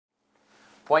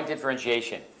Point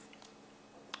differentiation.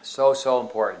 So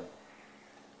important.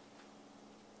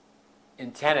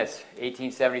 In tennis,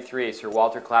 1873, Sir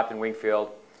Walter Clapton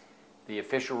Wingfield, the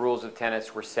official rules of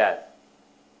tennis were set.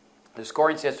 The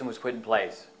scoring system was put in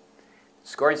place. The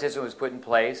scoring system was put in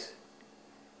place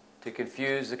to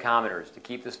confuse the commoners, to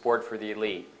keep the sport for the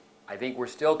elite. I think we're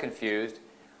still confused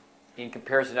in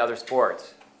comparison to other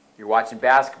sports. You're watching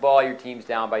basketball, your team's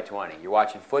down by 20. You're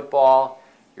watching football,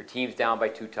 your team's down by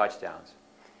 2 touchdowns.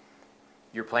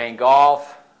 You're playing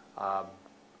golf,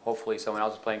 hopefully someone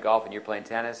else is playing golf and you're playing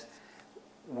tennis,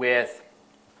 with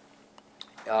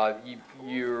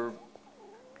you're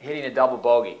hitting a double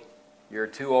bogey. You're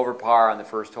 2 over par on the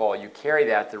first hole. You carry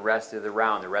that the rest of the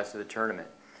round, the rest of the tournament.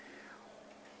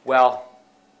 Well,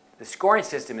 the scoring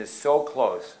system is so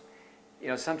close. You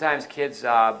know, sometimes kids,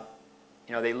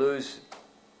 they lose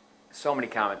so many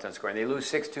comments on scoring. They lose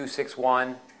 6-2,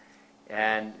 6-1,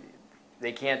 and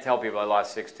they can't tell people I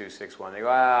lost 6-2, 6-1. They go,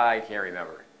 I can't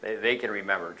remember. They can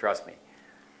remember, trust me.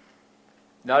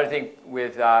 Another thing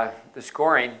with the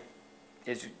scoring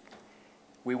is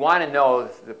we want to know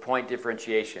the point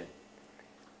differentiation.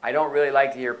 I don't really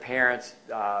like to hear parents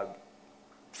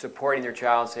supporting their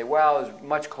child and say, well, it was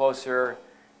much closer,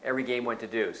 every game went to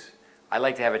deuce. I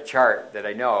like to have a chart that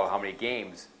I know how many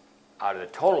games out of the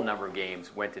total number of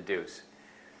games went to deuce.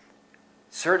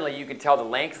 Certainly you can tell the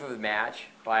length of the match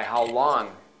by how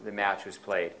long the match was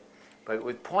played. But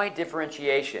with point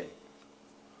differentiation,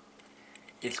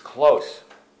 it's close.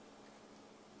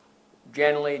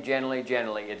 Generally,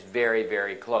 it's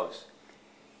very close.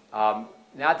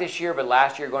 Not this year, but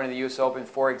last year going to the U.S. Open,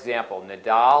 for example,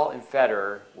 Nadal and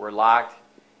Federer were locked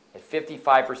at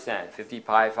 55%,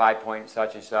 55 point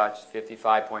such and such,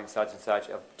 55 point such and such,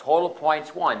 of total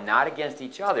points won, not against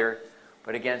each other,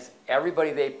 but against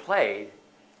everybody they played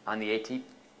on the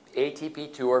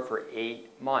ATP Tour for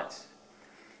 8 months.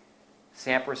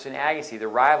 Sampras and Agassi, the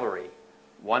rivalry,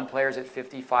 one player's at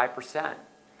 55%.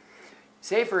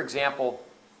 Say, for example,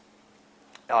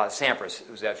 Sampras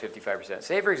was at 55%.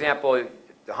 Say, for example,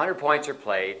 100 points are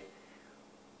played,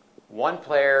 one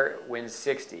player wins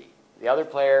 60, the other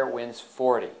player wins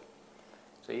 40.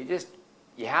 So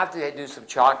you have to do some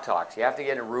chalk talks. You have to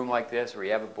get in a room like this where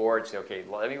you have a board and say, okay,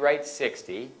 let me write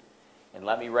 60 and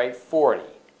let me write 40.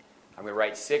 I'm going to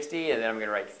write 60 and then I'm going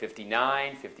to write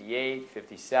 59, 58,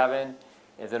 57,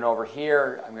 and then over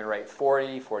here I'm going to write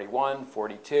 40, 41,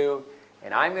 42,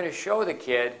 and I'm going to show the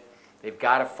kid they've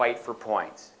got to fight for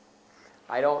points.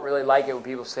 I don't really like it when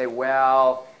people say,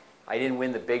 well, I didn't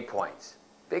win the big points.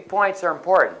 Big points are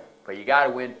important, but you got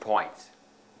to win points.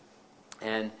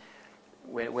 And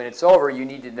when it's over, you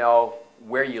need to know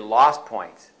where you lost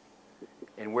points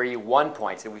and where you won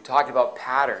points. And we talked about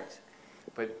patterns.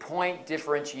 But point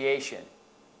differentiation,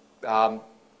 again,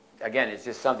 it's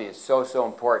just something that's so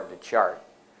important to chart.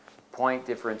 Point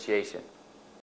differentiation.